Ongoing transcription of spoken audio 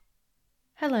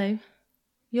Hello,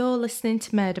 you're listening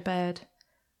to Murder Bird,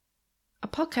 a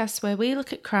podcast where we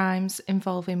look at crimes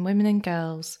involving women and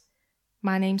girls.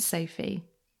 My name's Sophie.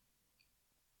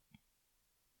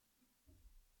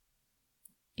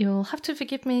 You'll have to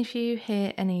forgive me if you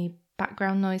hear any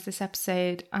background noise this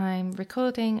episode. I'm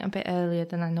recording a bit earlier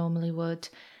than I normally would,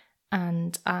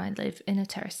 and I live in a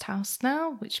terraced house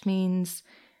now, which means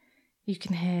you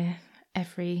can hear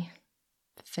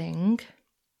everything.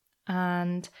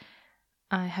 And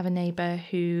I have a neighbour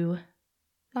who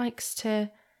likes to,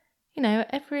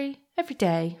 every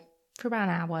day for about an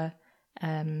hour,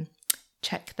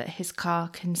 check that his car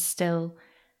can still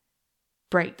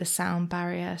break the sound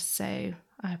barrier. So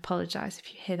I apologise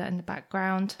if you hear that in the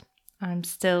background. I'm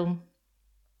still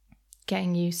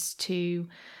getting used to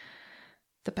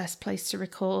the best place to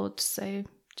record, so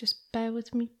just bear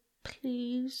with me,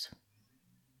 please.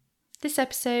 This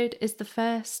episode is the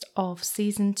first of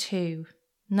season 2.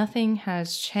 Nothing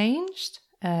has changed.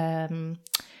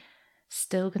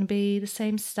 Still going to be the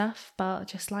same stuff, but I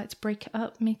just like to break it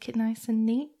up, make it nice and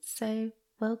neat. So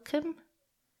welcome.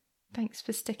 Thanks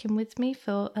for sticking with me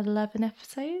for 11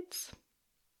 episodes.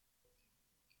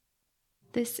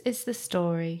 This is the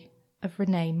story of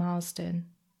Renee Marsden.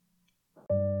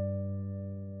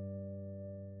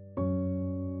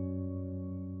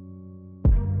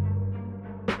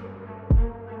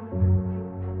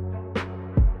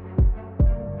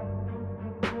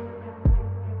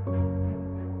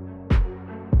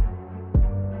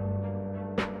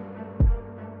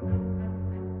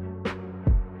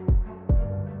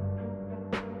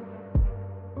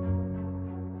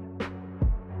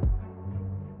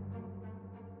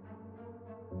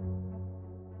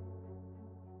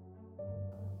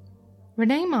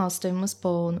 Renee Marsden was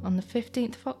born on the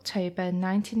 15th of October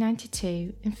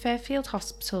 1992 in Fairfield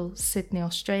Hospital, Sydney,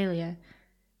 Australia,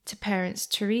 to parents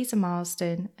Teresa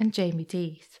Marsden and Jamie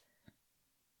Deeth.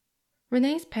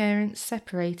 Renee's parents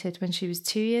separated when she was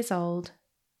 2 years old,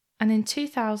 and in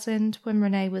 2000, when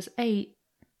Renee was 8,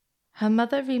 her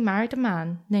mother remarried a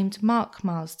man named Mark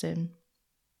Marsden.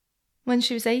 When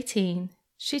she was 18,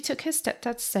 she took her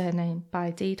stepdad's surname by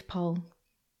deed poll.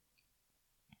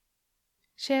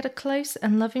 She had a close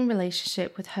and loving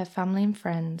relationship with her family and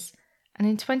friends, and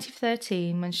in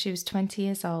 2013, when she was 20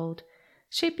 years old,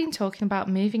 she had been talking about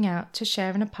moving out to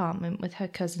share an apartment with her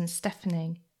cousin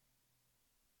Stephanie.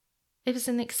 It was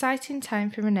an exciting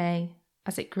time for Renee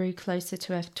as it grew closer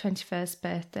to her 21st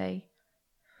birthday.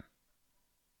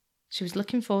 She was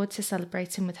looking forward to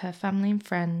celebrating with her family and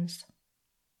friends,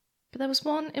 but there was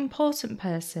one important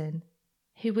person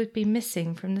who would be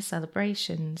missing from the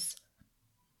celebrations.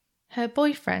 Her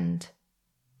boyfriend,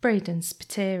 Braden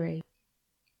Spiteri.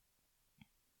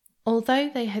 Although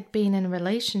they had been in a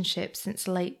relationship since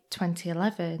late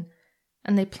 2011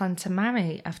 and they planned to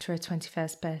marry after her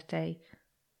 21st birthday,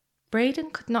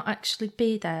 Braden could not actually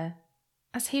be there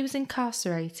as he was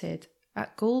incarcerated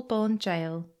at Goulburn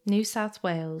Jail, New South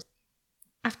Wales,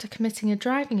 after committing a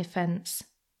driving offence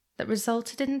that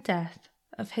resulted in the death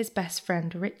of his best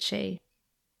friend Richie.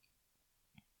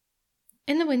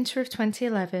 In the winter of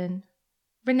 2011,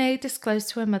 Renee disclosed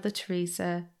to her mother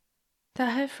Teresa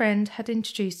that her friend had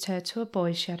introduced her to a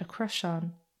boy she had a crush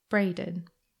on, Braden.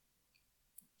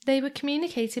 They were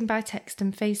communicating by text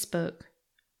and Facebook,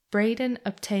 Braden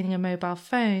obtaining a mobile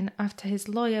phone after his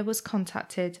lawyer was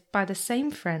contacted by the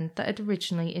same friend that had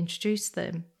originally introduced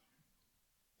them.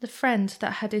 The friend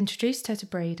that had introduced her to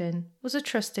Braden was a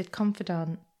trusted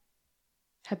confidant,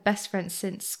 her best friend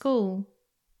since school,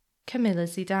 Camilla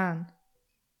Zidane.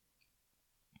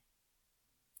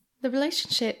 The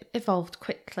relationship evolved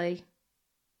quickly.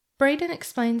 Braden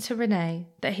explained to Renee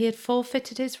that he had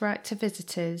forfeited his right to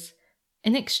visitors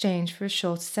in exchange for a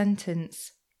shorter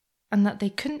sentence, and that they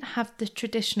couldn't have the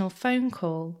traditional phone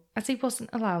call as he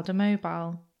wasn't allowed a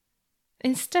mobile.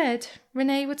 Instead,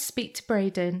 Renee would speak to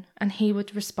Braden and he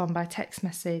would respond by text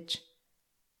message.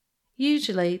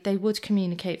 Usually, they would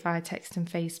communicate via text and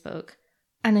Facebook,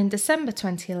 and in December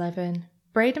 2011,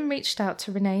 Braden reached out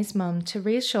to Renee's mum to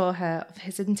reassure her of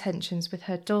his intentions with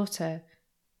her daughter,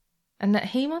 and that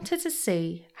he wanted to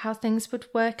see how things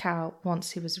would work out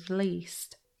once he was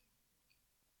released.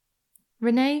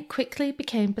 Renee quickly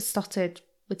became besotted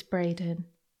with Braden.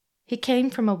 He came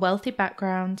from a wealthy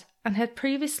background and had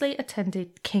previously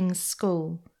attended King's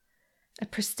School, a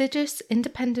prestigious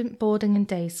independent boarding and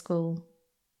day school.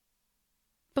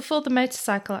 Before the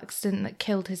motorcycle accident that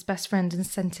killed his best friend and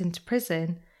sent him to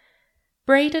prison,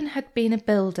 Braden had been a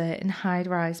builder in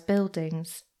high-rise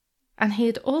buildings, and he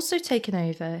had also taken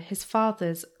over his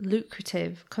father's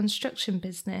lucrative construction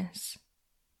business.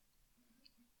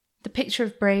 The picture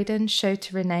of Braden showed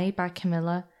to Renee by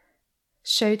Camilla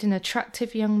showed an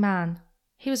attractive young man.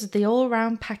 He was the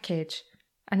all-round package,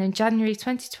 and in January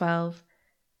 2012,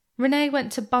 Renee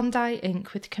went to Bondi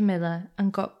Ink with Camilla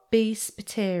and got B.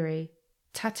 Spiteri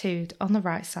tattooed on the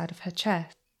right side of her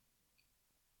chest.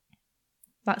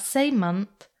 That same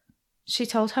month, she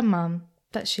told her mum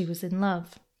that she was in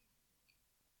love.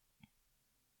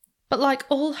 But like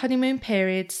all honeymoon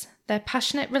periods, their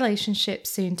passionate relationship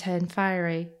soon turned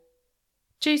fiery.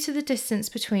 Due to the distance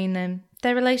between them,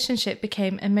 their relationship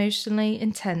became emotionally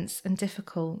intense and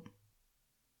difficult.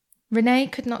 Renee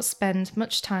could not spend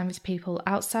much time with people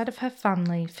outside of her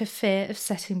family for fear of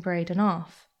setting Braden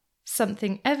off,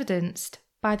 something evidenced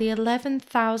by the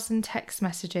 11,000 text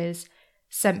messages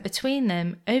sent between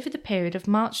them over the period of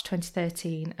March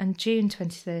 2013 and June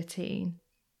 2013.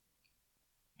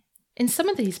 In some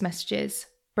of these messages,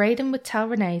 Braden would tell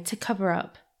Renee to cover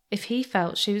up if he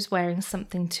felt she was wearing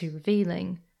something too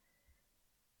revealing.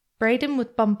 Braden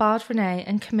would bombard Renee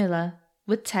and Camilla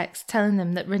with texts telling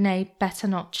them that Renee better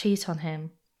not cheat on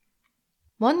him.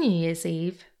 One New Year's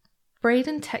Eve,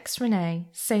 Braden texts Renee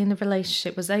saying the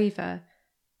relationship was over,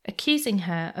 accusing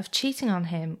her of cheating on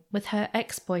him with her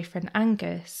ex-boyfriend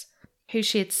Angus, who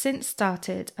she had since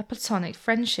started a platonic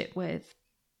friendship with.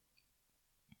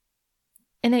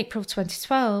 In April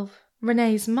 2012,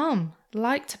 Renee's mum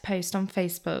liked a post on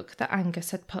Facebook that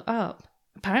Angus had put up.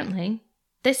 Apparently,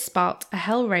 this sparked a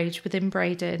hell rage within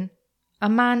Braden, a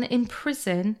man in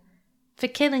prison for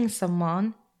killing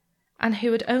someone and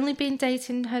who had only been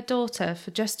dating her daughter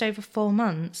for just over 4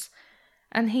 months,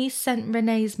 and he sent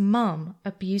Renee's mum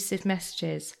abusive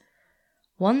messages,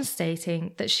 one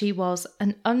stating that she was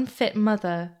an unfit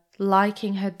mother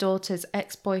liking her daughter's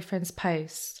ex-boyfriend's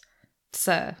posts.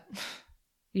 Sir,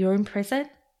 you're in prison?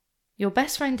 Your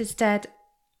best friend is dead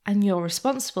and you're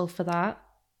responsible for that.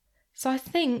 So I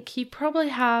think you probably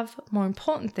have more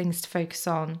important things to focus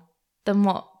on than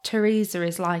what Teresa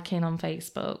is liking on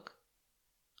Facebook.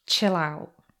 Chill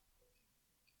out.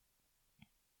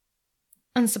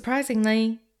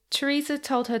 Unsurprisingly, Teresa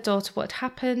told her daughter what had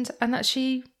happened and that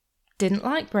she didn't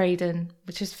like Braden,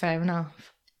 which is fair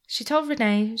enough. She told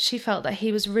Renee she felt that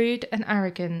he was rude and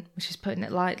arrogant, which is putting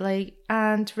it lightly,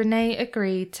 and Renee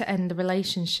agreed to end the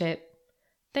relationship.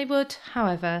 They would,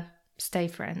 however, stay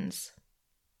friends.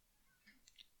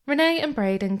 Renee and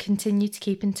Braden continued to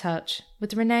keep in touch,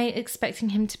 with Renee expecting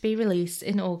him to be released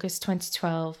in August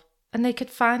 2012, and they could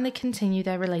finally continue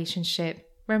their relationship,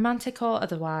 romantic or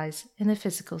otherwise, in a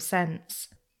physical sense.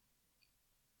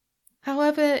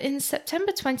 However, in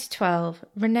September 2012,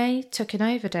 Renee took an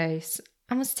overdose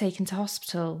and was taken to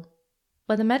hospital,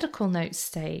 where the medical notes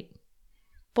state,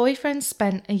 boyfriend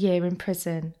spent a year in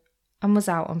prison and was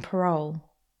out on parole.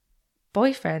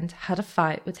 Boyfriend had a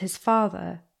fight with his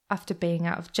father after being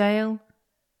out of jail.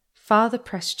 Father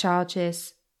pressed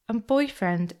charges and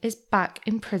boyfriend is back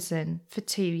in prison for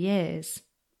 2 years.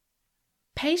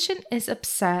 Patient is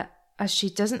upset as she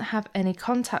doesn't have any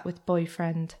contact with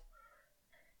boyfriend.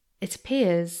 It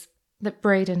appears that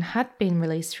Braden had been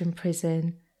released from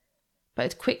prison, but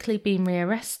had quickly been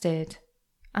rearrested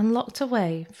and locked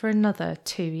away for another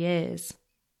 2 years.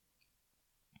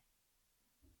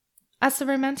 As the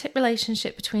romantic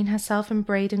relationship between herself and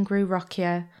Braden grew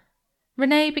rockier,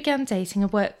 Renee began dating a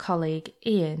work colleague,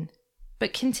 Ian,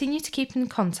 but continued to keep in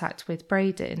contact with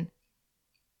Braden.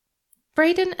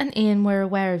 Braden and Ian were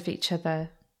aware of each other,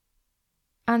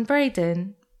 and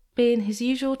Braden, being his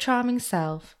usual charming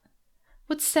self,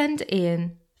 would send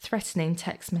Ian threatening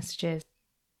text messages.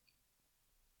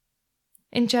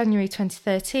 In January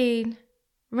 2013,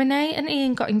 Renee and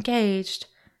Ian got engaged,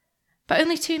 but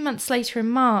only 2 months later in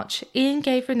March, Ian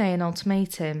gave Renee an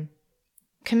ultimatum.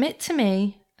 Commit to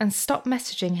me and stop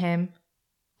messaging him,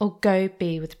 or go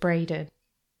be with Braden.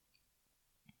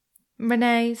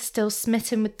 Renee, still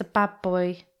smitten with the bad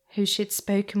boy who she had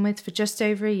spoken with for just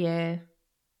over a year,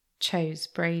 chose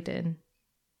Braden.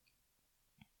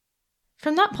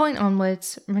 From that point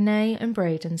onwards, Renee and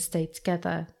Braden stayed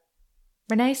together.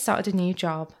 Renee started a new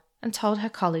job and told her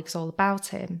colleagues all about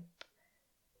him.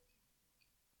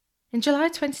 In July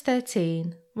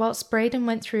 2013, whilst Braden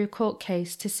went through a court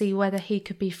case to see whether he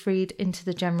could be freed into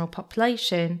the general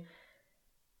population,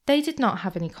 they did not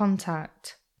have any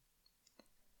contact.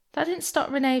 That didn't stop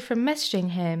Renee from messaging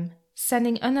him,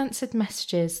 sending unanswered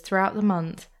messages throughout the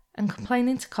month and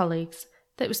complaining to colleagues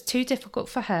that it was too difficult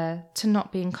for her to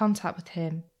not be in contact with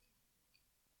him.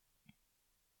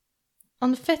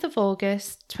 On the 5th of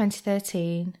August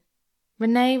 2013,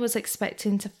 Renee was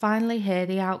expecting to finally hear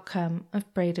the outcome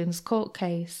of Braden's court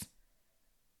case.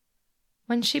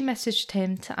 When she messaged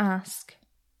him to ask,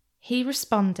 he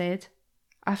responded,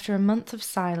 after a month of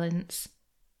silence,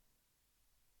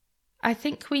 I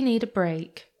think we need a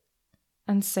break,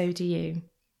 and so do you.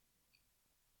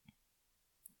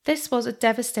 This was a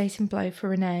devastating blow for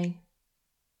Renee.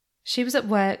 She was at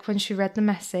work when she read the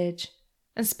message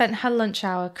and spent her lunch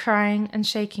hour crying and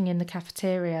shaking in the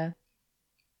cafeteria.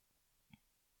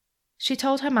 She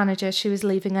told her manager she was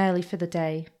leaving early for the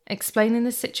day, explaining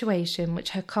the situation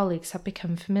which her colleagues had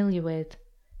become familiar with.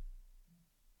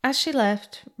 As she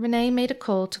left, Renee made a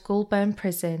call to Goulburn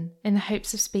Prison in the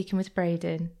hopes of speaking with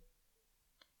Braden.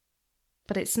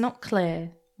 But it's not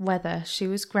clear whether she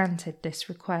was granted this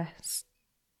request.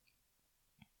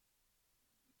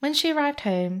 When she arrived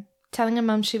home, telling her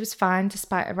mum she was fine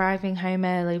despite arriving home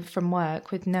early from work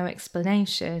with no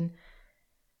explanation,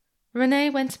 Renee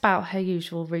went about her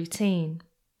usual routine,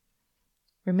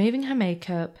 removing her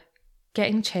makeup,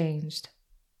 getting changed,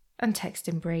 and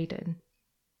texting Braden.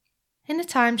 In the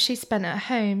time she spent at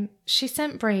home, she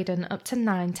sent Braden up to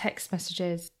 9 text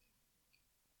messages.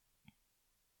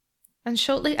 And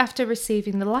shortly after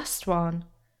receiving the last one,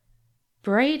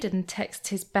 Braden texted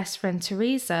his best friend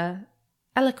Teresa,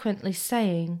 eloquently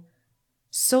saying,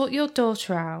 "Sort your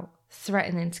daughter out,"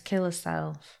 threatening to kill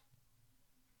herself.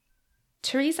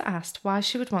 Teresa asked why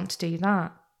she would want to do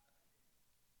that.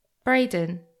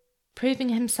 Braden, proving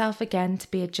himself again to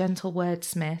be a gentle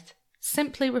wordsmith,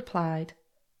 simply replied,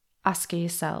 "Ask her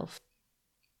yourself."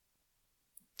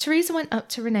 Teresa went up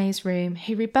to Renee's room,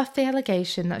 who rebuffed the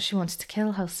allegation that she wanted to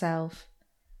kill herself.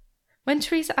 When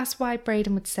Teresa asked why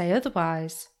Braden would say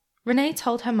otherwise, Renee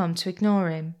told her mum to ignore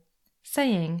him,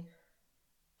 saying,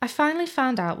 "I finally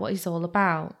found out what he's all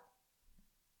about.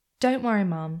 Don't worry,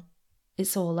 Mum,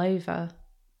 it's all over."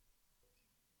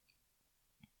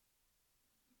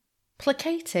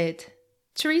 Placated,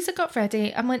 Teresa got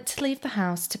ready and went to leave the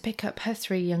house to pick up her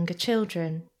 3 younger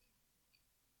children.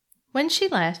 When she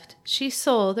left, she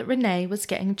saw that Renee was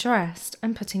getting dressed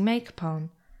and putting makeup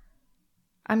on.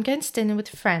 "I'm going to dinner with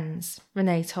friends,"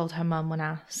 Renee told her mum when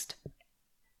asked.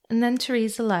 And then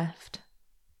Teresa left,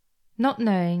 not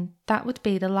knowing that would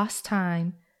be the last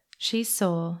time she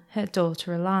saw her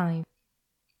daughter alive.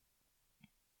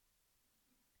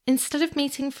 Instead of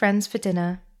meeting friends for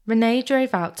dinner, Renee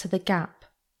drove out to the Gap,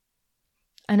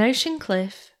 an ocean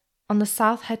cliff on the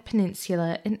South Head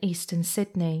Peninsula in eastern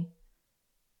Sydney.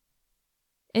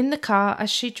 In the car as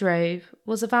she drove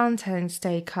was a Valentine's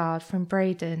Day card from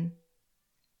Braden,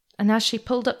 and as she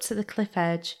pulled up to the cliff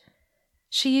edge,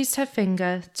 she used her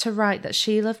finger to write that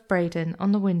she loved Braden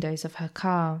on the windows of her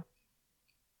car.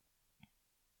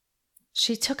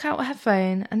 She took out her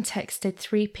phone and texted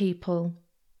 3 people,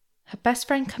 her best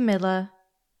friend Camilla,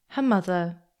 her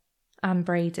mother, and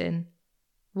Braden,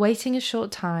 waiting a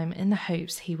short time in the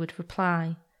hopes he would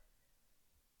reply.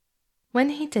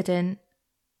 When he didn't,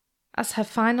 as her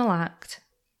final act,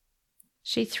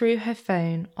 she threw her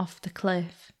phone off the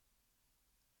cliff.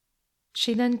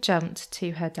 She then jumped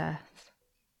to her death.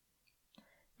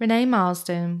 Renee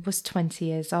Marsden was 20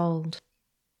 years old.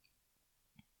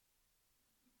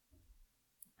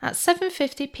 At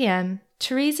 7:50 p.m,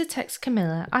 Teresa texted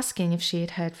Camilla asking if she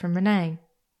had heard from Renee.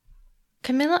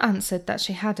 Camilla answered that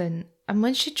she hadn't, and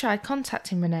when she tried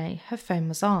contacting Renee, her phone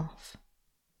was off.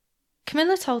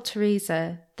 Camilla told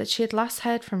Teresa that she had last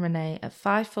heard from Renee at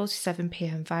 5:47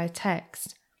 p.m. via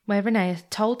text, where Renee had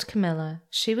told Camilla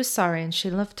she was sorry and she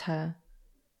loved her.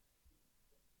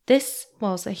 This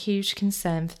was a huge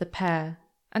concern for the pair,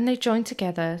 and they joined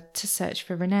together to search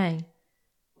for Renee.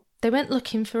 They went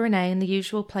looking for Renee in the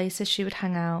usual places she would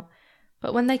hang out,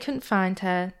 but when they couldn't find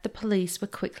her, the police were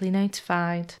quickly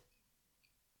notified.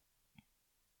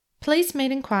 Police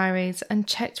made inquiries and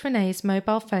checked Renee's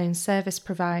mobile phone service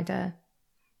provider.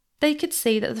 They could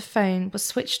see that the phone was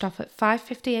switched off at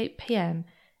 5:58 p.m.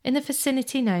 in the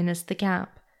vicinity known as the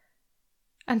Gap.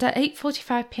 And at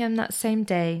 8:45 p.m. that same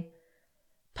day,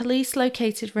 police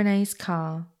located Renee's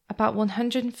car about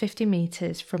 150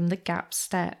 metres from the Gap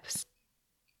steps.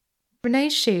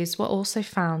 Renee's shoes were also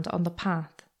found on the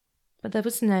path, but there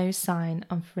was no sign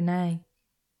of Renee.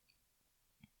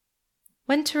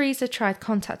 When Teresa tried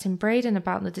contacting Braden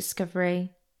about the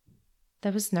discovery,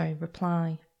 there was no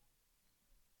reply.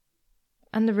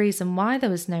 And the reason why there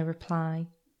was no reply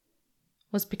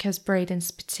was because Braden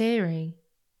Spiteri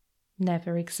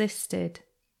never existed.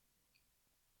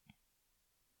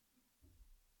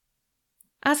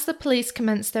 As the police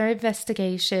commenced their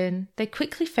investigation, they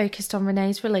quickly focused on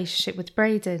Renee's relationship with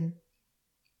Braden.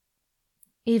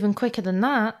 Even quicker than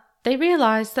that, they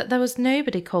realised that there was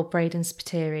nobody called Braden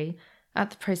Spiteri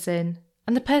at the prison,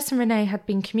 and the person Renee had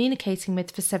been communicating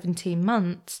with for 17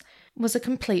 months was a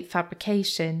complete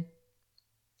fabrication.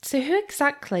 So who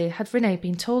exactly had Renee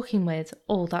been talking with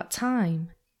all that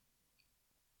time?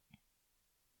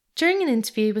 During an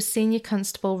interview with Senior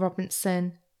Constable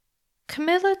Robinson,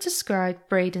 Camilla described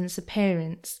Braden's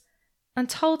appearance and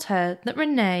told her that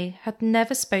Renee had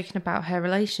never spoken about her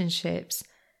relationships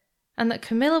and that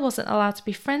Camilla wasn't allowed to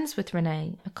be friends with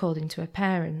Renee, according to her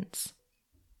parents.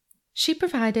 She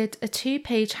provided a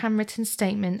 2-page handwritten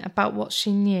statement about what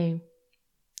she knew.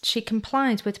 She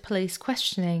complied with police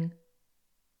questioning.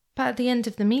 But at the end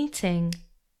of the meeting,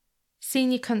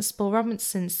 Senior Constable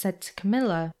Robinson said to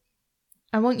Camilla,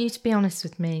 "I want you to be honest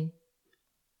with me.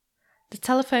 The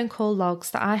telephone call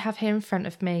logs that I have here in front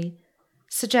of me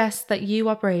suggest that you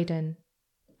are Braden.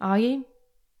 Are you?"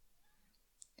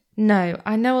 "No,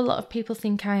 I know a lot of people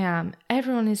think I am.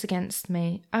 Everyone is against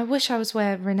me. I wish I was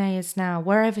where Renee is now,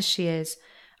 wherever she is.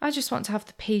 I just want to have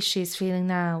the peace she is feeling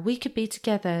now. We could be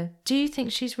together. Do you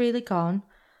think she's really gone?"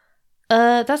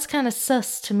 That's kind of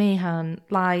sus to me, hun.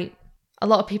 Like, a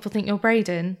lot of people think you're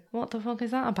Braden. What the fuck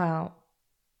is that about?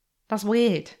 That's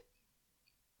weird.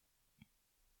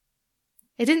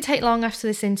 It didn't take long after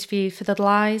this interview for the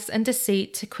lies and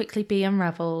deceit to quickly be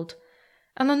unravelled.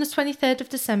 And on the 23rd of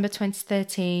December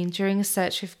 2013, during a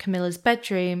search of Camilla's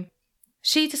bedroom,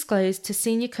 she disclosed to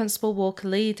Senior Constable Walker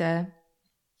Leader,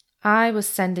 "I was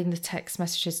sending the text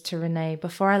messages to Renee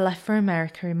before I left for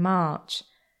America in March.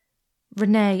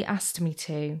 Renee asked me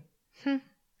to.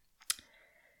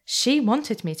 She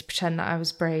wanted me to pretend that I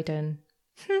was Braden.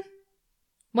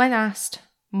 When asked,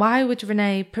 why would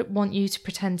Renee want you to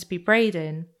pretend to be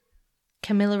Braden?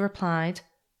 Camilla replied,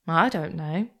 I don't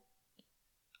know.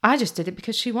 I just did it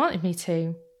because she wanted me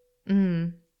to.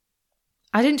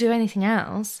 I didn't do anything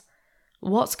else.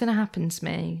 What's going to happen to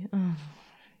me? Oh,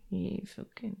 you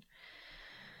fucking...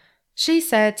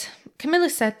 Camilla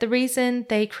said the reason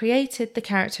they created the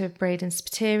character of Braden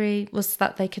Spiteri was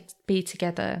that they could be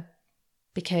together,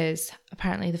 because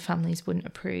apparently the families wouldn't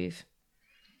approve.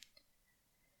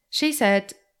 She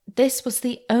said this was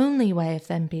the only way of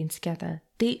them being together.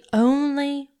 The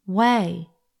only way.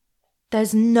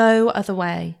 There's no other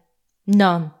way.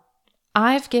 None.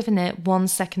 I've given it 1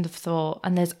 second of thought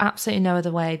and there's absolutely no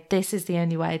other way. This is the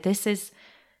only way. This is,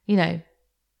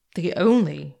 the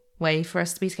only way for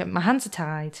us to be together. My hands are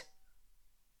tied.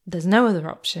 There's no other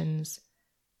options.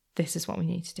 This is what we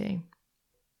need to do.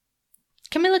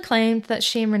 Camilla claimed that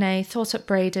she and Renee thought up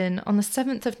Braden on the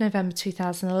 7th of November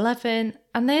 2011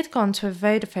 and they had gone to a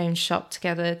Vodafone shop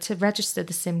together to register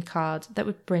the SIM card that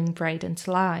would bring Braden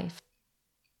to life.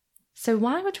 So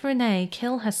why would Renee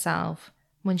kill herself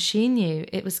when she knew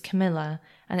it was Camilla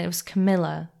and it was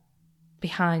Camilla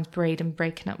behind Braden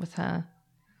breaking up with her?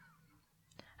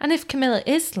 And if Camilla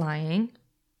is lying,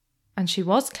 and she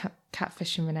was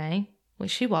catfishing Renee,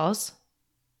 which she was,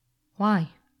 why?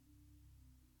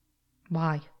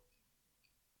 Why?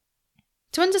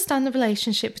 To understand the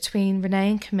relationship between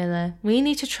Renee and Camilla, we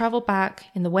need to travel back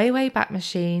in the way, way back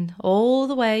machine, all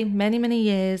the way many, many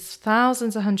years,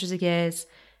 thousands or hundreds of years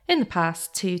in the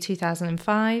past to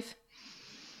 2005.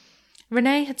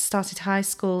 Renee had started high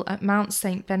school at Mount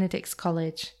St. Benedict's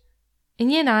College. In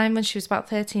year 9, when she was about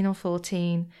 13 or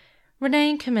 14,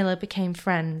 Renee and Camilla became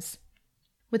friends,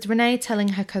 with Renee telling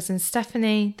her cousin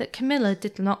Stephanie that Camilla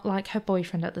did not like her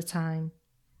boyfriend at the time.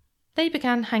 They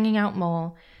began hanging out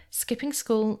more, skipping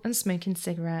school and smoking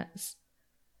cigarettes.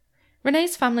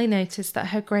 Renee's family noticed that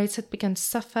her grades had begun to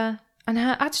suffer and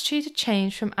her attitude had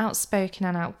changed from outspoken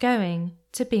and outgoing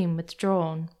to being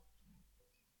withdrawn.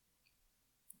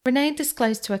 Renee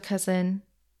disclosed to her cousin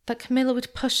that Camilla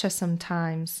would push her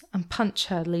sometimes and punch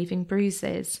her, leaving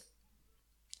bruises.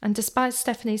 And despite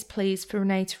Stephanie's pleas for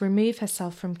Renee to remove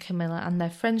herself from Camilla and their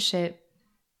friendship,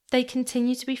 they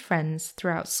continued to be friends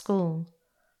throughout school.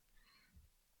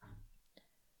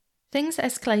 Things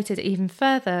escalated even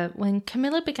further when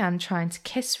Camilla began trying to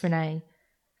kiss Renee.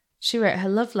 She wrote her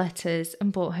love letters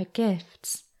and bought her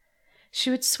gifts. She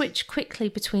would switch quickly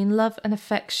between love and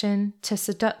affection to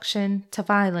seduction to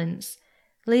violence,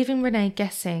 leaving Renee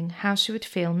guessing how she would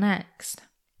feel next.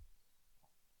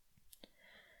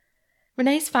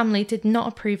 Renee's family did not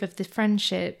approve of the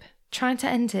friendship, trying to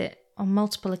end it on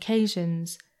multiple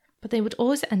occasions, but they would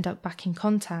always end up back in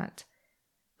contact,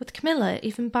 with Camilla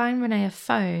even buying Renee a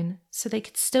phone so they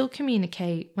could still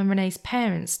communicate when Renee's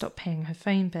parents stopped paying her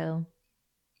phone bill.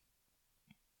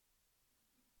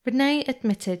 Renee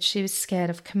admitted she was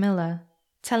scared of Camilla,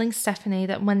 telling Stephanie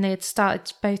that when they had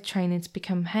started both training to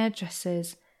become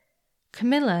hairdressers,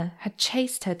 Camilla had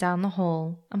chased her down the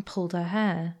hall and pulled her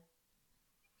hair.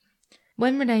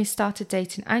 When Renee started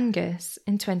dating Angus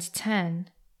in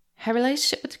 2010, her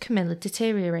relationship with Camilla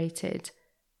deteriorated.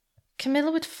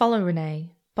 Camilla would follow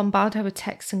Renee, bombard her with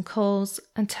texts and calls,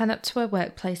 and turn up to her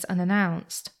workplace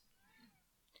unannounced.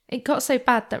 It got so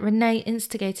bad that Renee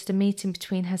instigated a meeting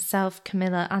between herself,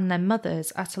 Camilla, and their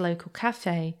mothers at a local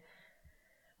cafe,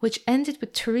 which ended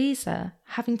with Teresa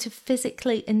having to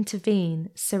physically intervene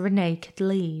so Renee could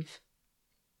leave.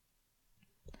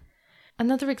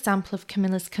 Another example of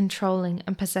Camilla's controlling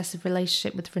and possessive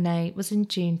relationship with Renee was in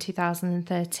June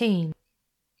 2013.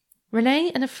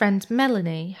 Renee and a friend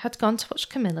Melanie had gone to watch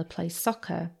Camilla play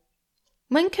soccer.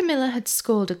 When Camilla had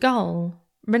scored a goal,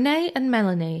 Renee and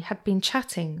Melanie had been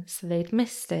chatting, so they'd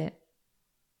missed it.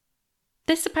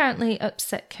 This apparently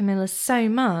upset Camilla so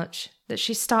much that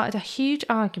she started a huge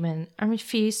argument and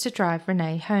refused to drive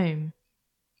Renee home.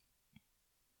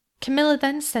 Camilla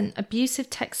then sent abusive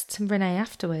texts to Renee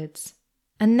afterwards,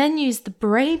 and then used the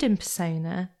Braden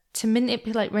persona to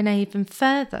manipulate Renee even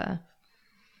further.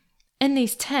 In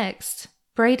these texts,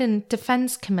 Braden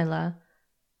defends Camilla,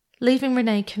 leaving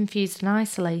Renee confused and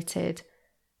isolated,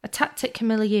 a tactic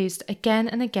Camilla used again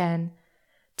and again,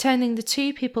 turning the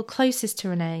two people closest to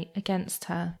Renee against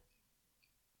her.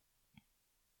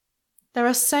 There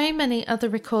are so many other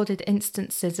recorded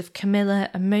instances of Camilla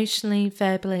emotionally,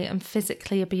 verbally and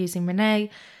physically abusing Renee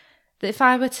that if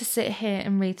I were to sit here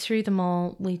and read through them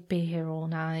all, we'd be here all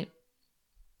night.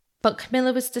 But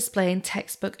Camilla was displaying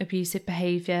textbook abusive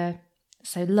behaviour,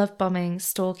 so love bombing,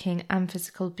 stalking and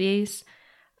physical abuse,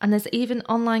 and there's even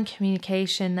online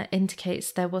communication that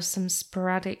indicates there was some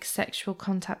sporadic sexual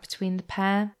contact between the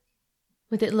pair,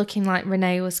 with it looking like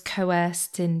Renee was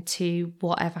coerced into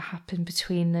whatever happened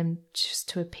between them just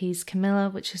to appease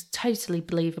Camilla, which is totally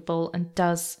believable and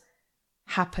does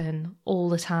happen all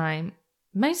the time,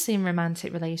 mostly in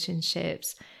romantic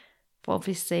relationships. But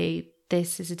obviously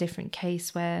this is a different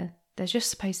case where they're just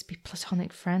supposed to be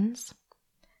platonic friends.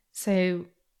 So,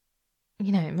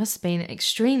 it must have been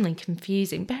extremely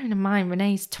confusing. Bearing in mind,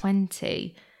 Renee's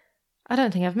 20. I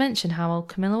don't think I've mentioned how old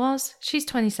Camilla was. She's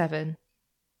 27.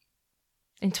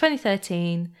 In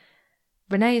 2013,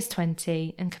 Renee is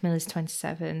 20 and Camilla's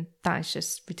 27. That is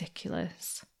just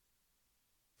ridiculous.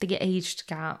 The age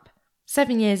gap.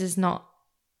 7 years is not,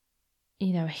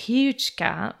 a huge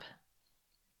gap,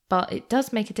 but it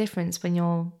does make a difference when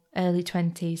you're early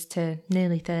 20s to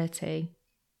nearly 30.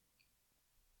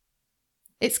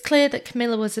 It's clear that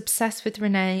Camilla was obsessed with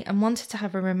Renee and wanted to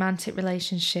have a romantic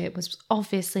relationship, was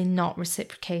obviously not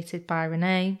reciprocated by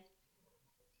Renee.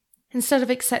 Instead of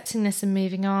accepting this and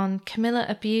moving on, Camilla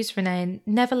abused Renee,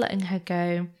 never letting her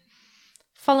go,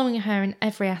 following her in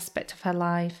every aspect of her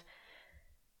life,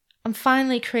 and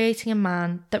finally creating a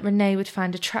man that Renee would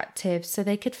find attractive so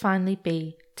they could finally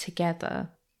be together.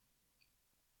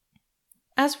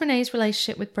 As Renee's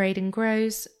relationship with Braden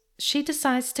grows, she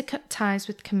decides to cut ties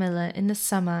with Camilla in the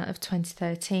summer of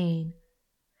 2013,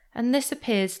 and this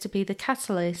appears to be the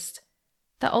catalyst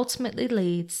that ultimately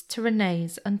leads to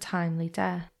Renee's untimely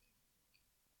death.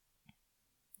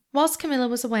 Whilst Camilla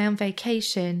was away on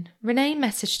vacation, Renee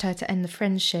messaged her to end the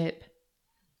friendship.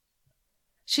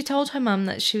 She told her mum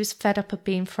that she was fed up of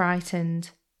being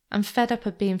frightened and fed up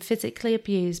of being physically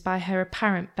abused by her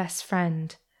apparent best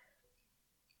friend.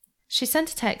 She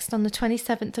sent a text on the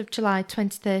 27th of July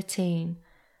 2013.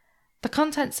 The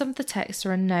contents of the text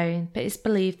are unknown, but it's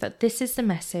believed that this is the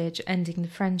message ending the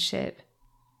friendship.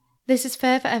 This is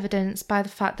further evidenced by the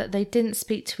fact that they didn't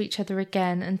speak to each other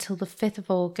again until the 5th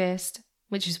of August,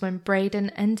 which is when Braden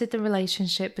ended the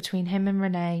relationship between him and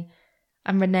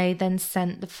Renee then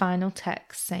sent the final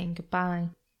text saying goodbye.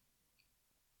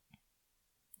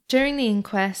 During the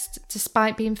inquest,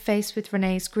 despite being faced with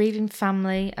Renee's grieving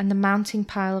family and the mounting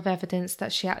pile of evidence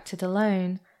that she acted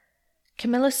alone,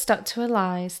 Camilla stuck to her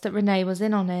lies that Renee was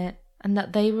in on it and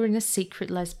that they were in a secret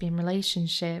lesbian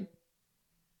relationship.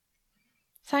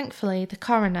 Thankfully, the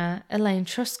coroner, Elaine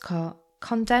Truscott,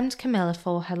 condemned Camilla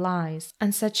for her lies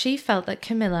and said she felt that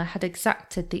Camilla had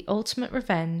exacted the ultimate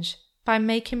revenge by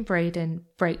making Braden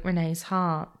break Renee's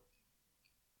heart.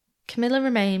 Camilla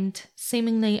remained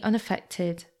seemingly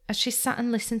unaffected as she sat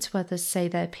and listened to others say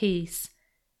their piece,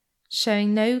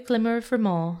 showing no glimmer of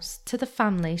remorse to the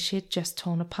family she had just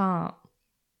torn apart.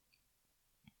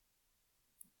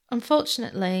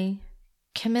 Unfortunately,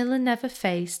 Camilla never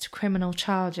faced criminal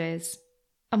charges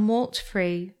and walked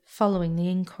free following the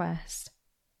inquest.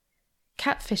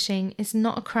 Catfishing is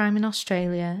not a crime in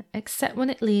Australia except when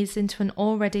it leads into an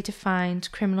already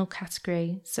defined criminal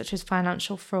category such as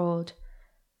financial fraud.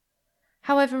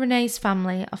 However, Renee's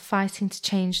family are fighting to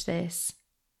change this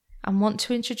and want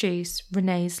to introduce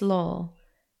Renee's Law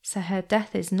so her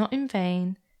death is not in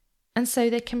vain and so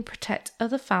they can protect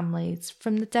other families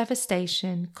from the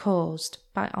devastation caused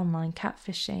by online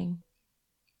catfishing.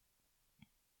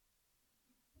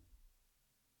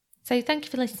 So thank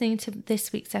you for listening to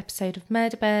this week's episode of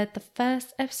Murderbird, the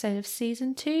first episode of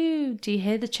season 2. Do you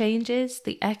hear the changes,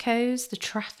 the echoes, the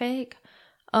traffic?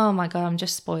 Oh my God, I'm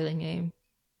just spoiling you.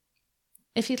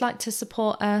 If you'd like to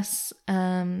support us,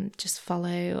 just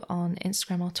follow on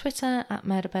Instagram or Twitter at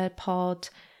murderbirdpod.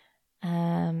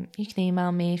 You can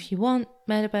email me if you want,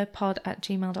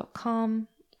 murderbirdpod@gmail.com.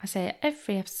 I say it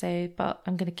every episode, but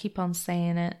I'm going to keep on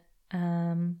saying it.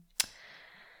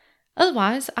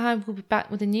 Otherwise, I will be back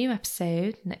with a new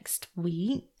episode next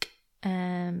week.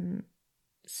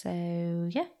 So,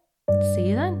 yeah, see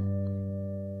you then.